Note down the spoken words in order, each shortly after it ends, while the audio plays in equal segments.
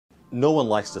No one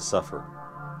likes to suffer.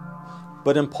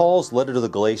 But in Paul's letter to the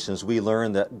Galatians, we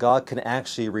learn that God can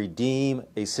actually redeem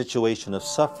a situation of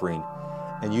suffering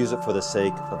and use it for the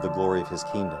sake of the glory of His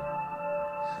kingdom.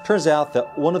 Turns out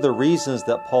that one of the reasons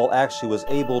that Paul actually was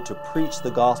able to preach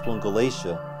the gospel in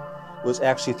Galatia was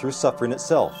actually through suffering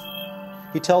itself.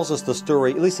 He tells us the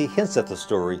story, at least he hints at the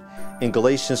story, in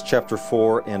Galatians chapter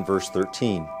 4 and verse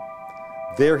 13.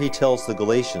 There he tells the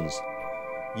Galatians,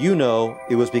 "You know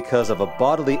it was because of a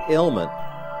bodily ailment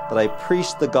that I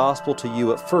preached the gospel to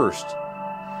you at first.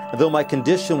 And though my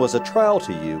condition was a trial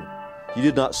to you, you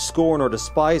did not scorn or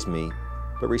despise me,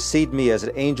 but received me as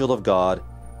an angel of God,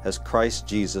 as Christ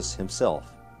Jesus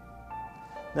Himself."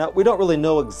 Now, we don't really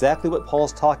know exactly what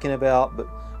Paul's talking about, but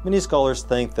many scholars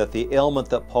think that the ailment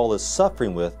that Paul is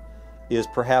suffering with is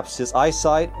perhaps his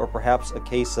eyesight, or perhaps a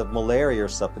case of malaria or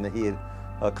something that he had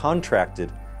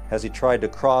contracted as he tried to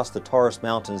cross the Taurus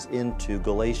Mountains into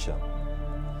Galatia.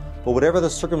 But whatever the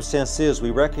circumstance is,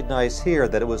 we recognize here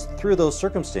that it was through those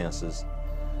circumstances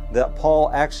that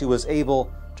Paul actually was able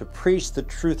to preach the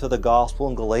truth of the gospel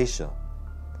in Galatia.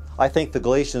 I think the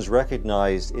Galatians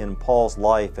recognized in Paul's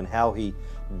life and how he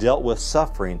dealt with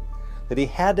suffering that he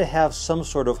had to have some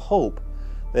sort of hope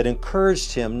that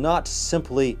encouraged him not to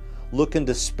simply look in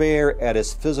despair at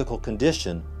his physical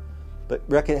condition, but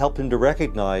help him to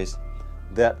recognize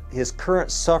that his current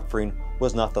suffering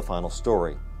was not the final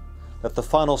story, that the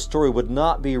final story would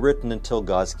not be written until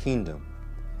God's kingdom.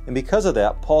 And because of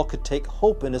that, Paul could take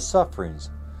hope in his sufferings,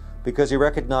 because he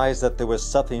recognized that there was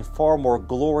something far more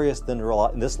glorious than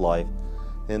in this life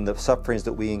than the sufferings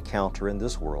that we encounter in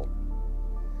this world.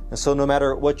 And so no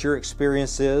matter what your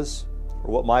experience is,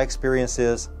 or what my experience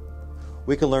is,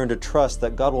 we can learn to trust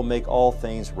that God will make all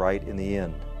things right in the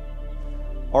end.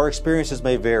 Our experiences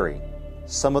may vary.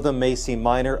 Some of them may seem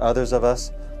minor. Others of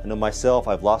us, I know myself,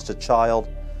 I've lost a child.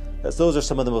 Those are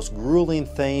some of the most grueling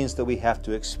things that we have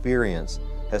to experience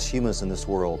as humans in this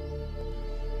world.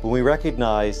 When we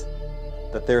recognize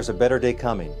that there's a better day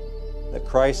coming, that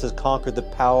Christ has conquered the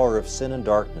power of sin and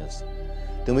darkness,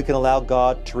 then we can allow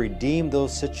God to redeem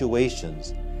those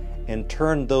situations and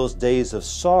turn those days of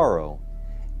sorrow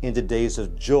into days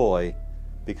of joy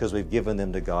because we've given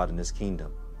them to God and His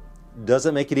kingdom.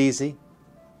 Doesn't make it easy,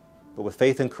 but with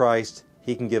faith in Christ,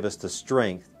 He can give us the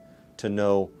strength to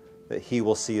know that He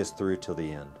will see us through till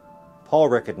the end. Paul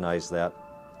recognized that.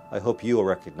 I hope you will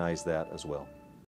recognize that as well.